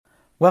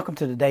Welcome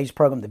to today's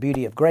program, The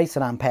Beauty of Grace,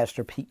 and I'm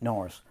Pastor Pete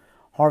Norris,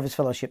 Harvest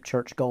Fellowship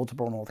Church,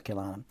 Goldsboro, North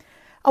Carolina.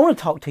 I want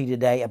to talk to you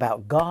today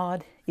about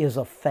God is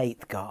a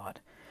faith God.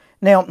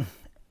 Now,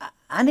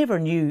 I never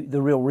knew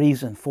the real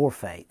reason for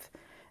faith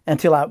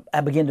until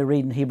I began to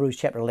read in Hebrews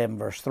chapter 11,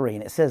 verse 3,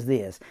 and it says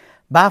this: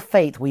 by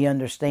faith we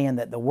understand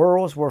that the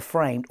worlds were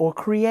framed or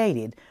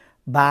created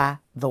by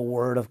the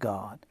Word of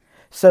God,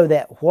 so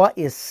that what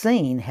is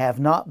seen have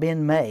not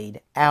been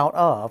made out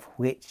of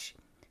which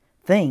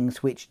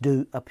things which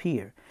do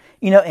appear.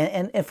 You know,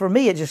 and for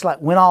me, it just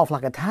like went off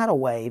like a tidal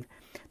wave,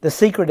 the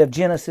secret of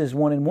Genesis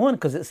 1:1,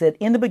 because it said,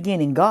 in the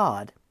beginning,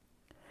 God.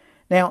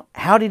 Now,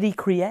 how did He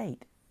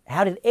create?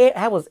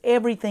 How was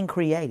everything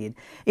created?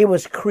 It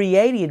was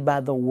created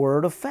by the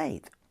word of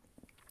faith.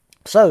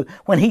 So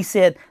when He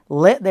said,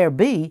 let there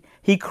be,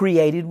 He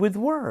created with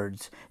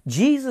words.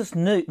 Jesus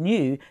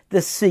knew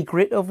the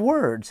secret of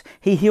words.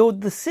 He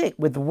healed the sick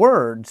with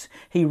words.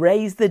 He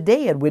raised the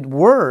dead with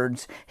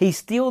words. He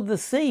stilled the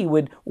sea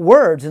with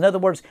words. In other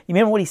words, you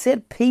remember what He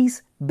said?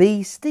 Peace,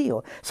 be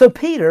still. So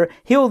Peter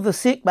healed the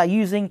sick by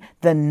using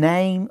the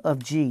name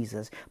of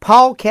Jesus.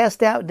 Paul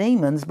cast out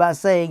demons by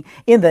saying,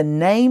 in the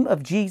name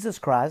of Jesus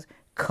Christ,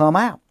 come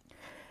out.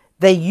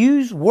 They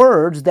used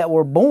words that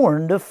were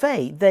born to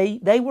faith.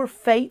 They were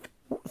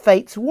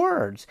faith's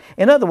words.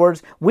 In other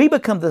words, we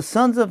become the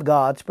sons of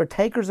God,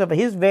 partakers of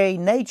His very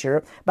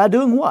nature, by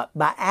doing what?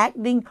 By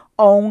acting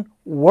on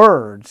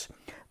words.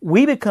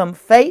 We become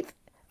faith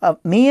of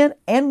men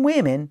and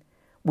women.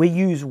 We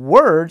use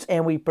words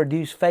and we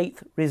produce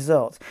faith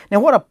results. Now,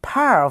 what a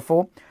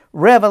powerful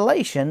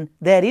revelation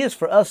that is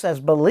for us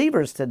as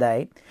believers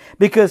today,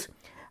 because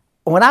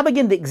when I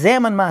begin to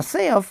examine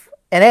myself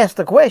and ask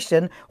the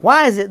question,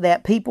 why is it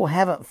that people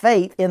haven't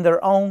faith in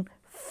their own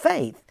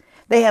faith?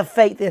 They have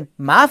faith in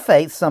my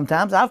faith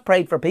sometimes. I've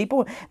prayed for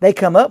people. They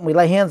come up and we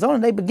lay hands on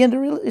and they begin to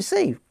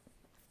receive.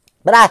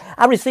 But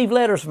I receive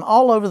letters from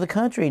all over the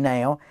country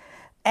now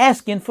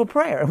asking for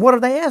prayer. And what are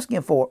they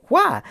asking for?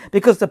 Why?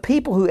 Because the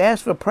people who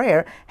ask for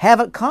prayer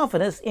haven't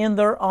confidence in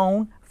their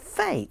own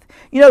faith.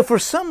 You know, for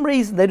some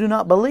reason they do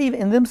not believe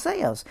in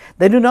themselves.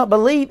 They do not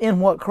believe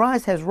in what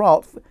Christ has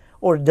wrought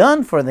or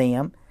done for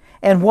them,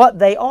 and what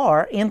they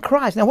are in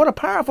Christ. Now, what a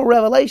powerful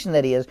revelation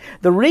that is.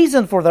 The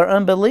reason for their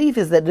unbelief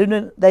is that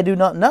they do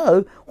not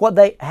know what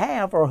they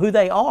have or who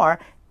they are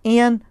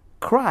in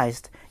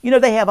Christ. You know,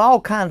 they have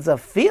all kinds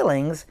of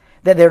feelings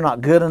that they're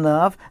not good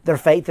enough, their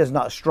faith is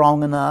not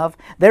strong enough.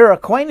 They're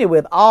acquainted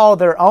with all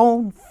their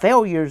own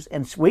failures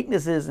and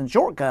weaknesses and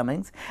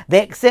shortcomings.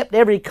 They accept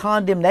every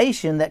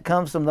condemnation that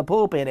comes from the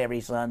pulpit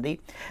every Sunday.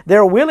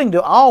 They're willing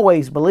to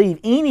always believe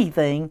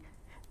anything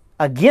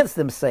against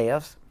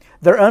themselves.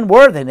 Their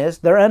unworthiness,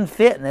 their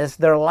unfitness,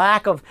 their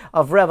lack of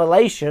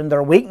revelation,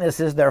 their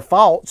weaknesses, their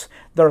faults,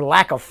 their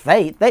lack of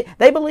faith.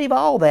 They believe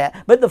all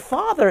that. But the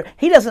Father,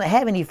 He doesn't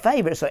have any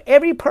favorites. So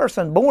every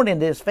person born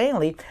into His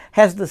family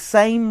has the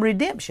same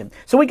redemption.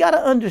 So we got to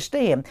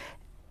understand,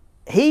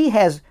 He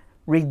has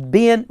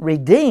been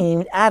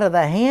redeemed out of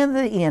the hand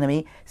of the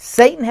enemy.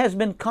 Satan has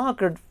been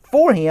conquered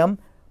for Him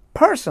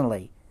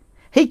personally.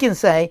 He can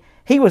say,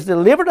 He was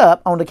delivered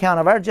up on account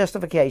of our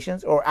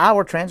justifications or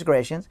our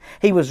transgressions.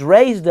 He was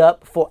raised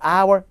up for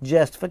our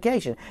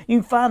justification. You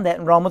can find that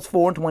in Romans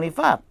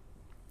 4:25.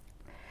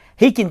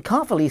 He can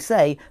confidently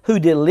say, who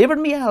delivered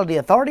me out of the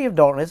authority of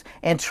darkness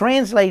and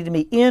translated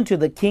me into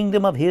the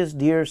kingdom of His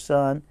dear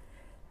Son,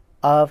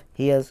 of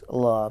His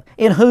love,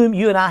 in whom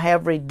you and I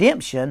have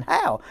redemption.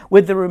 How?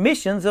 With the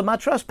remissions of my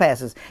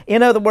trespasses.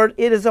 In other words,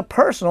 it is a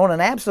personal and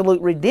an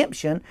absolute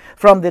redemption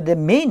from the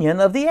dominion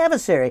of the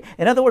adversary.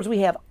 In other words, we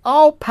have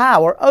all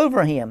power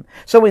over him.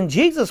 So when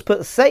Jesus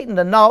put Satan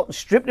to naught and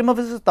stripped him of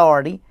his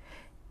authority,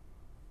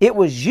 it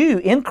was you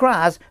in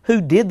Christ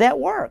who did that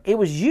work. It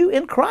was you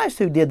in Christ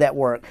who did that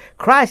work.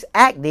 Christ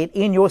acted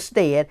in your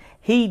stead.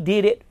 He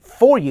did it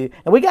for you.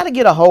 And we got to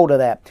get a hold of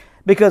that,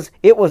 because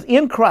it was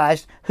in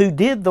Christ who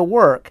did the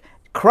work.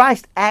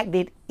 Christ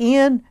acted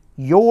in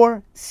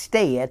your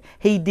stead.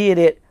 He did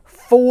it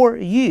for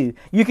you.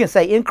 You can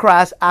say, in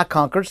Christ, I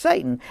conquered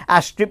Satan.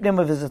 I stripped him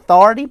of his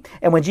authority.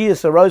 And when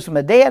Jesus arose from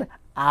the dead,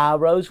 I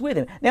rose with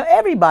Him. Now,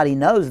 everybody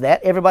knows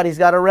that. Everybody's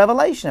got a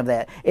revelation of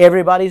that.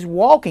 Everybody's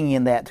walking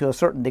in that to a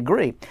certain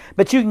degree.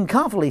 But you can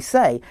confidently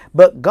say,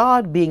 but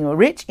God, being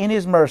rich in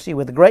His mercy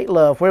with great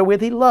love wherewith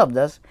He loved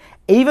us,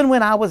 even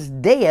when I was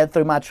dead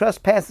through my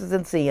trespasses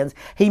and sins,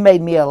 He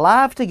made me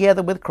alive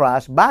together with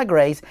Christ. By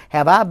grace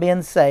have I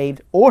been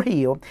saved or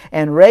healed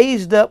and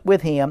raised up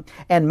with Him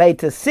and made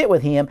to sit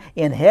with Him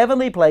in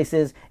heavenly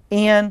places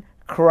in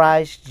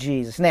Christ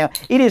Jesus. Now,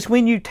 it is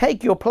when you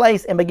take your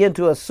place and begin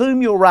to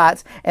assume your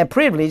rights and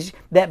privilege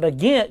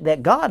that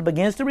God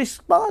begins to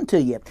respond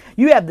to you.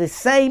 You have the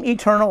same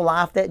eternal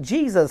life that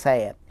Jesus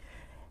had.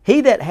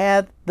 He that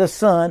hath the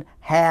Son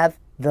hath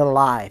the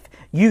life.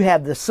 You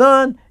have the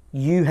Son,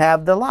 you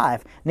have the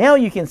life. Now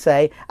you can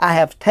say, I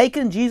have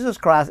taken Jesus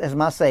Christ as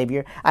my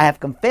Savior. I have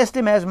confessed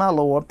Him as my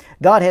Lord.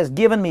 God has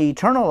given me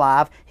eternal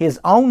life, His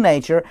own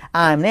nature.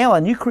 I am now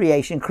a new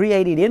creation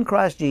created in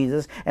Christ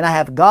Jesus, and I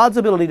have God's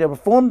ability to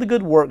perform the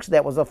good works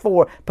that was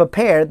afore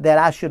prepared that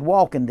I should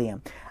walk in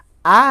them.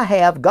 I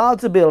have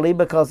God's ability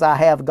because I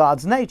have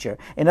God's nature.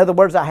 In other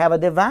words, I have a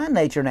divine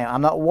nature now.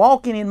 I'm not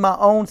walking in my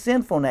own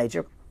sinful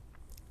nature.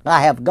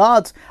 I have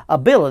God's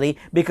ability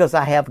because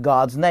I have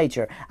God's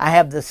nature. I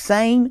have the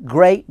same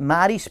great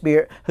mighty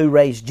Spirit who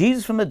raised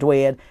Jesus from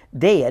the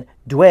dead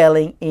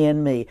dwelling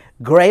in me.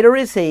 Greater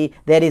is He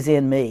that is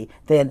in me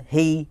than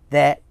he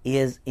that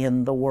is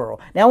in the world.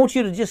 Now I want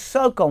you to just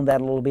soak on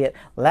that a little bit.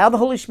 Allow the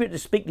Holy Spirit to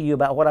speak to you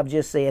about what I've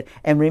just said.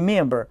 And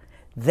remember,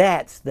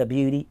 that's the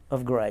beauty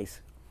of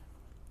grace.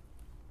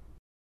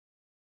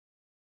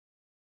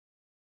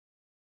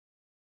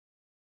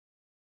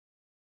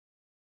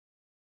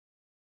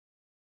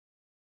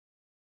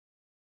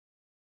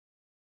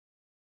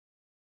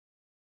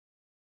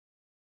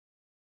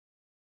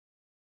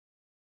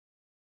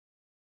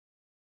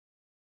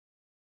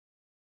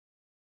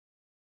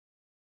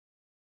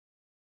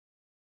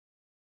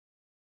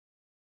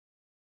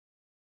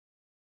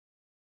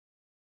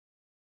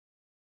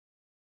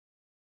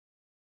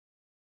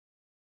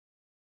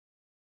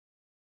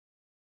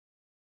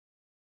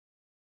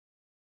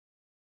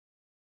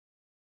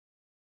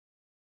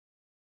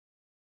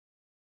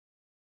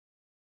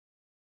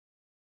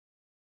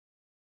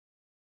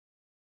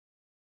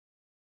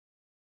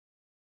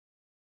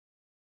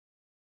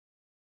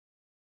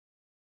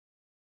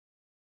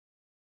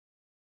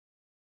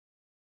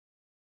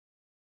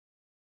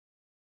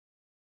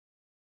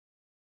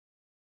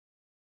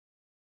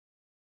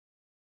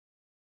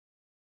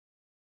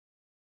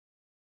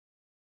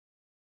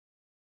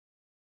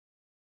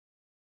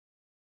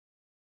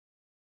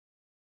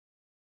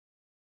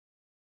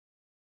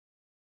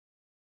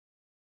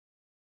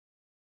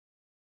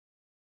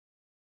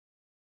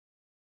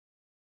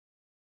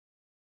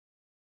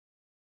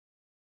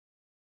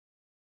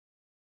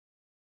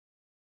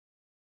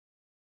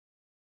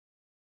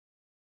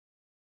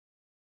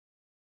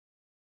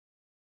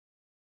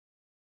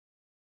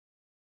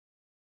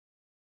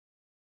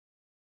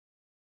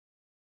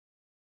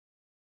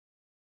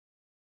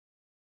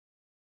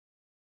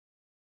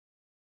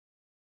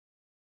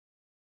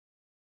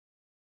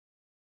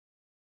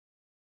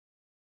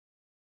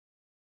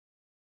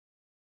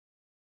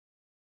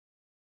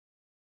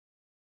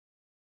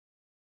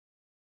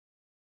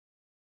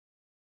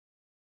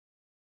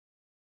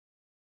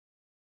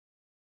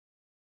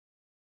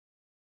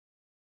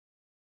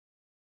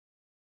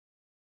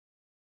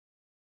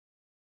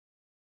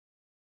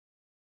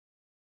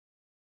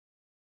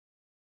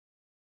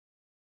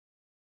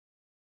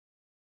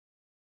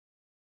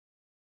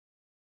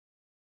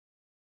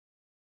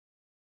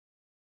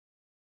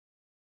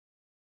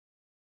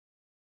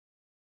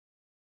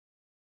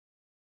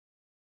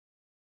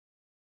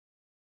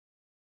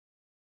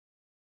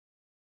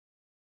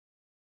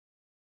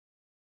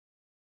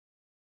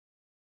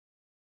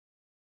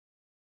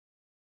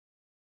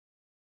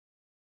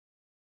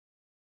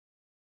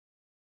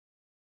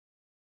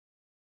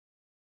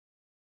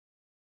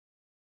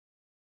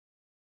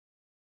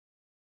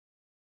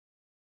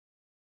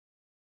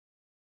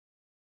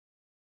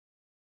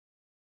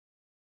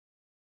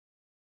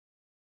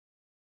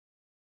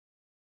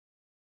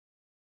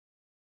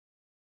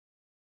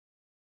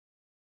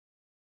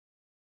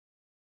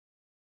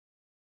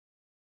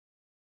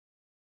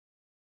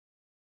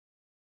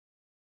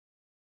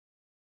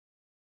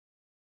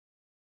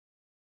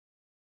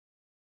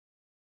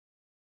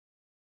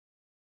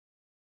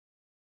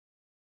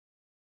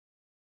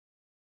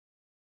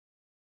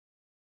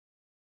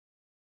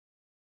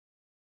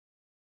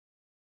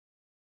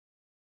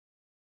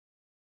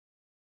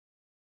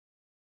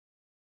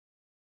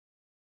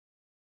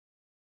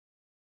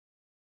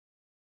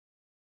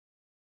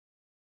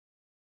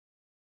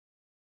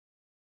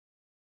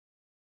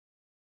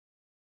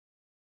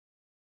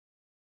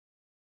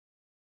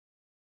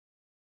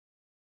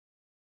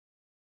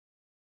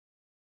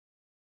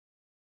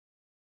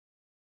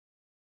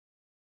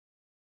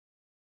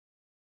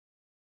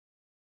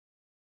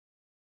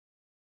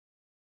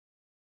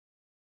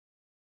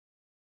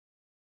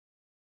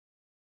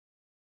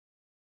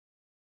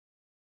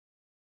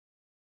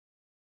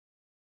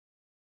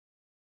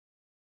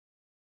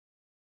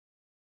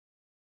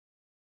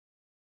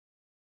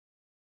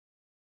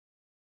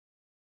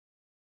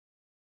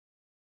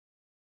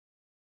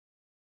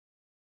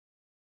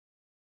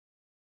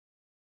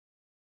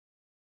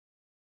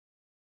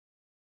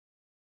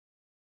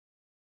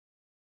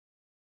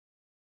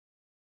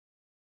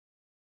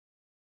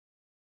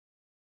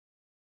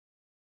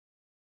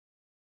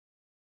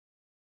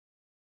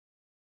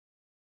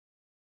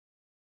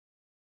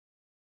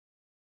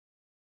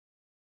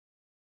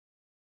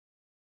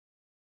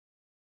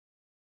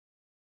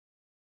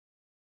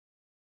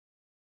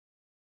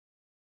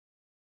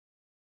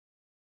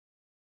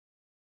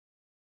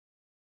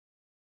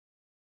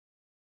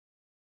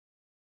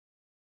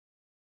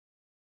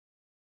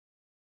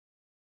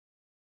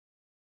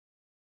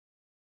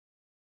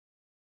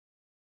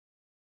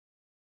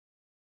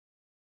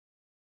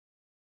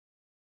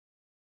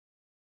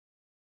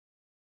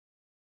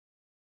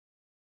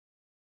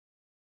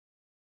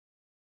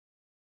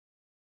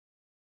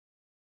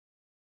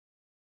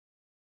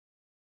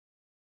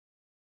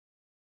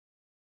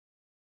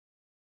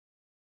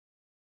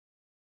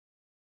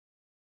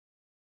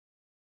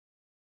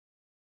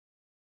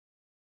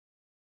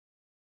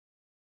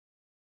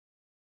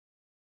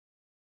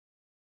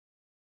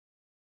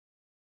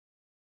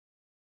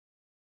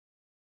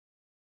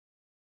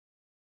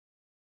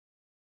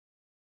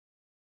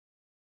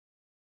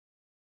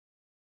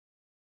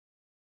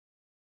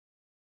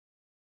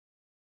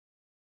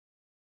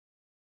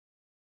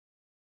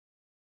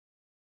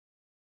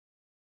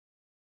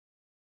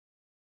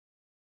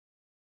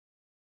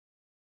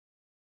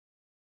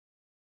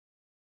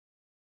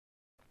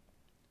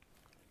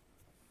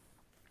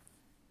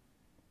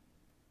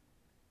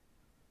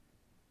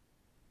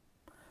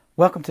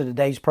 Welcome to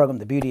today's program,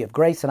 The Beauty of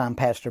Grace, and I'm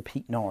Pastor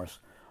Pete Norris,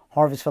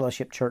 Harvest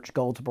Fellowship Church,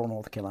 Goldsboro,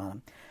 North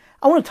Carolina.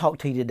 I want to talk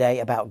to you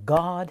today about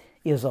God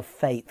is a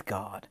faith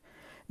God.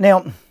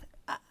 Now,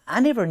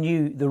 I never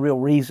knew the real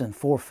reason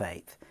for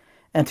faith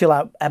until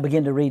I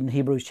began to read in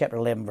Hebrews chapter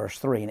 11, verse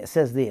 3, and it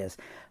says this: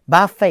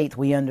 by faith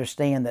we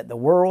understand that the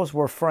worlds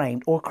were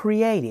framed or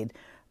created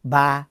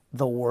by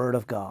the Word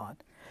of God,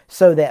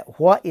 so that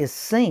what is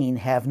seen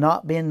have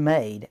not been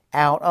made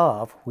out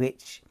of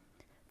which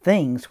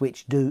things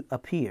which do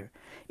appear.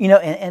 You know,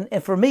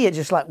 and for me, it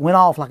just like went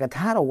off like a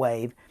tidal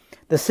wave,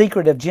 the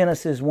secret of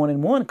Genesis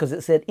 1:1, because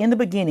it said, in the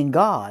beginning,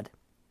 God.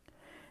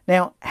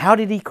 Now, how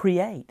did He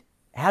create?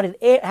 How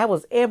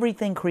was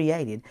everything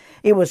created?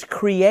 It was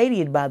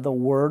created by the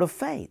word of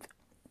faith.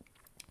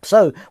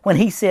 So when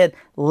He said,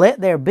 let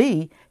there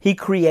be, He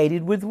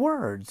created with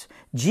words.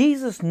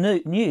 Jesus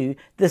knew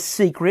the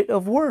secret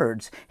of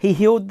words. He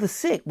healed the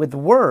sick with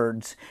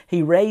words.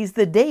 He raised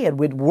the dead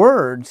with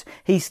words.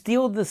 He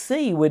stilled the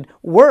sea with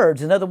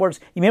words. In other words,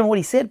 you remember what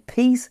He said?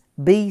 Peace,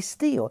 be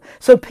still.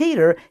 So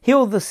Peter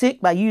healed the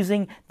sick by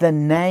using the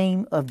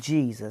name of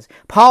Jesus.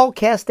 Paul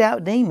cast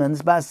out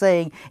demons by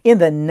saying, in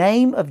the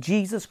name of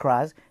Jesus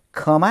Christ,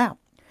 come out.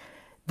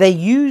 They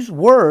used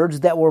words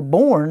that were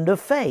born of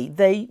faith.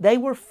 They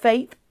were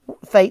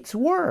faith's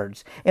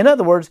words. In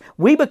other words,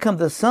 we become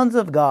the sons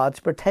of God,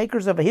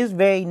 partakers of His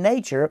very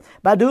nature,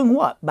 by doing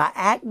what? By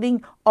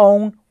acting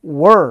on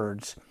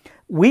words.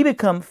 We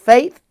become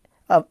faith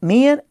of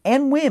men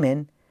and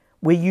women.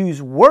 We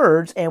use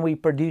words and we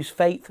produce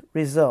faith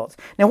results.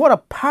 Now, what a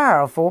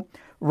powerful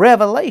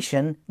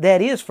revelation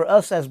that is for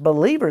us as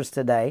believers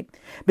today,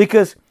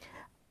 because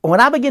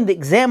when I begin to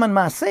examine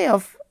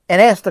myself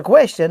and ask the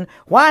question,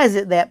 why is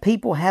it that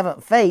people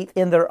haven't faith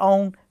in their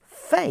own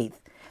faith?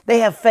 They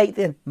have faith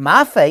in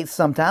my faith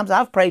sometimes.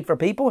 I've prayed for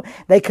people.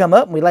 They come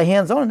up and we lay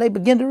hands on them and they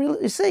begin to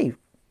receive.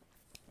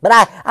 But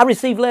I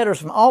receive letters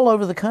from all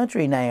over the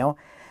country now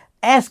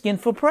asking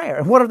for prayer.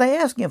 And what are they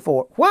asking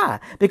for?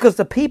 Why? Because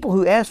the people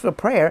who ask for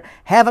prayer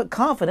haven't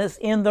confidence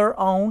in their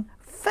own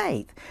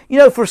faith. You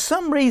know, for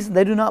some reason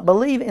they do not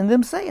believe in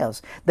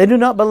themselves. They do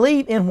not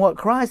believe in what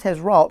Christ has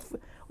wrought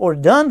or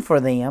done for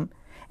them,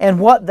 and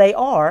what they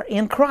are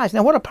in Christ.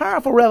 Now, what a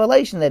powerful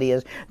revelation that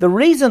is. The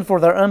reason for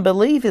their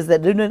unbelief is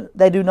that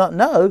they do not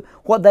know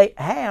what they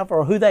have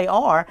or who they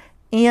are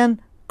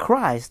in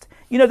Christ.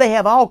 You know, they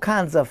have all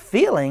kinds of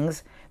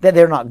feelings that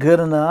they're not good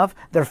enough,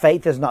 their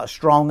faith is not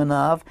strong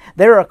enough.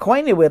 They're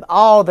acquainted with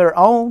all their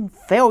own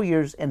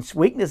failures and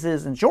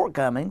weaknesses and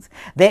shortcomings.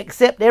 They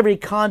accept every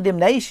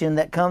condemnation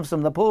that comes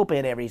from the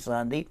pulpit every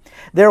Sunday.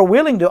 They're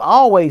willing to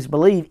always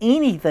believe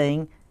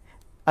anything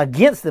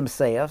against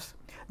themselves.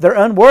 Their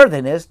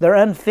unworthiness, their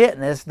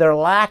unfitness, their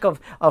lack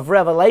of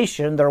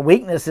revelation, their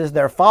weaknesses,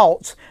 their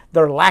faults,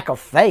 their lack of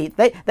faith.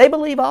 They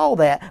believe all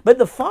that. But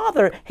the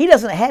Father, He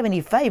doesn't have any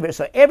favorites.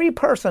 So every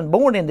person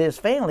born into His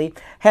family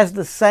has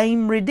the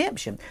same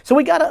redemption. So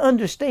we got to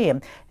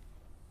understand,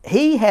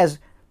 He has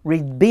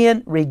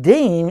been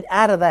redeemed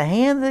out of the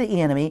hand of the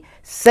enemy.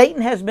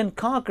 Satan has been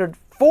conquered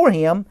for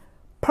Him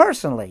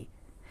personally.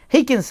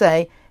 He can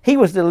say, He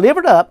was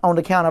delivered up on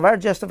account of our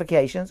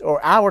justifications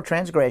or our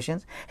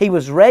transgressions. He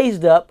was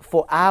raised up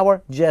for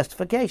our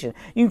justification.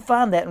 You can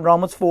find that in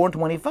Romans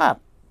 4:25.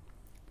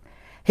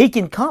 He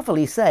can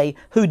confidently say,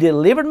 who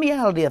delivered me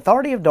out of the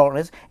authority of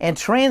darkness and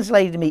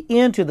translated me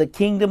into the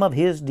kingdom of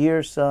His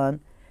dear Son,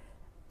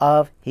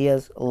 of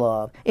His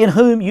love, in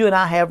whom you and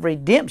I have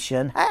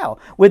redemption. How?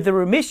 With the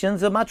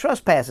remissions of my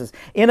trespasses.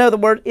 In other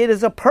words, it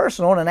is a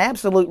personal and an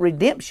absolute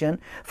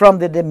redemption from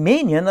the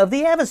dominion of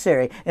the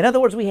adversary. In other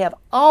words, we have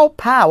all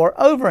power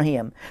over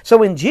him. So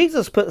when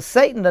Jesus put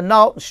Satan to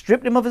naught and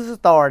stripped him of his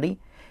authority,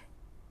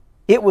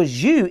 it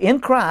was you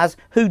in Christ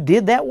who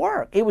did that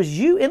work. It was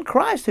you in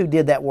Christ who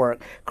did that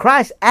work.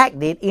 Christ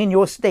acted in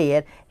your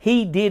stead.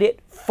 He did it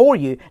for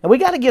you. And we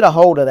got to get a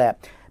hold of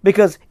that,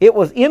 because it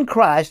was in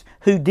Christ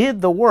who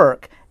did the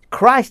work.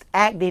 Christ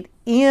acted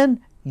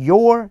in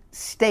your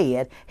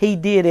stead. He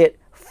did it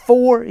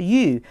for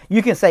you.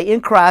 You can say,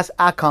 in Christ,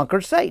 I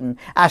conquered Satan.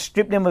 I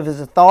stripped him of his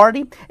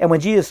authority. And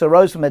when Jesus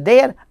arose from the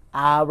dead,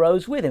 I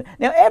rose with him.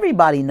 Now,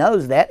 everybody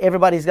knows that.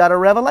 Everybody's got a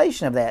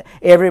revelation of that.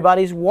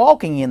 Everybody's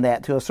walking in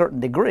that to a certain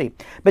degree.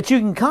 But you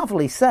can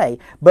confidently say,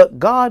 but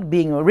God,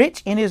 being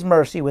rich in His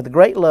mercy with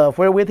great love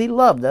wherewith He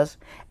loved us,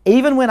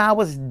 even when I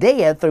was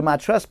dead through my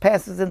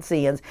trespasses and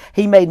sins,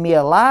 He made me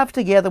alive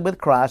together with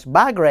Christ.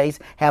 By grace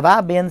have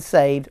I been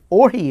saved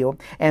or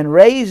healed and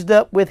raised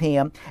up with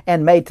Him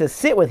and made to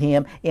sit with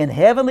Him in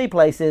heavenly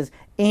places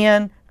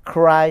in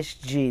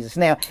Christ Jesus.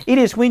 Now, it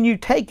is when you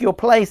take your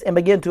place and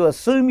begin to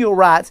assume your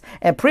rights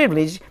and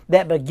privilege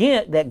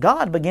that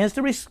God begins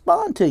to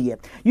respond to you.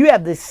 You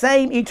have the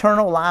same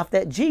eternal life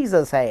that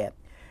Jesus had.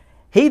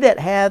 He that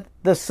hath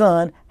the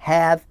Son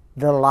hath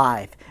the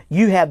life.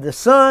 You have the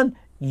Son,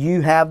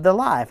 you have the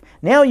life.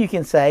 Now you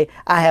can say,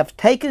 I have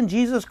taken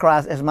Jesus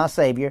Christ as my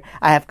Savior.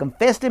 I have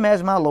confessed Him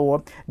as my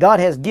Lord. God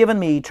has given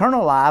me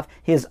eternal life,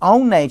 His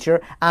own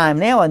nature. I am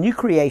now a new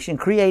creation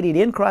created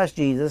in Christ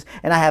Jesus,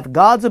 and I have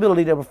God's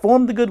ability to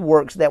perform the good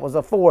works that was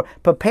afore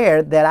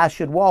prepared that I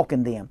should walk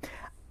in them.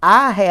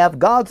 I have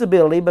God's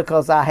ability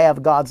because I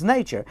have God's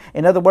nature.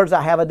 In other words,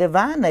 I have a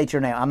divine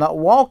nature now. I'm not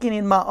walking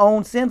in my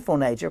own sinful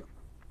nature.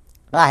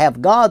 I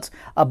have God's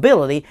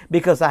ability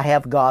because I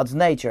have God's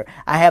nature.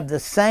 I have the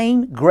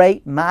same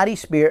great mighty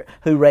Spirit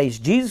who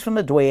raised Jesus from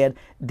the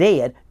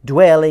dead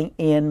dwelling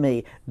in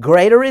me.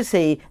 Greater is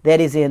He that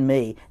is in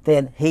me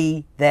than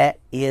he that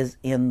is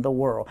in the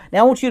world. Now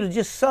I want you to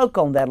just soak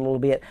on that a little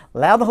bit.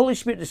 Allow the Holy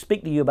Spirit to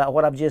speak to you about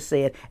what I've just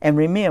said. And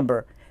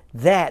remember,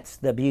 that's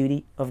the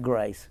beauty of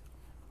grace.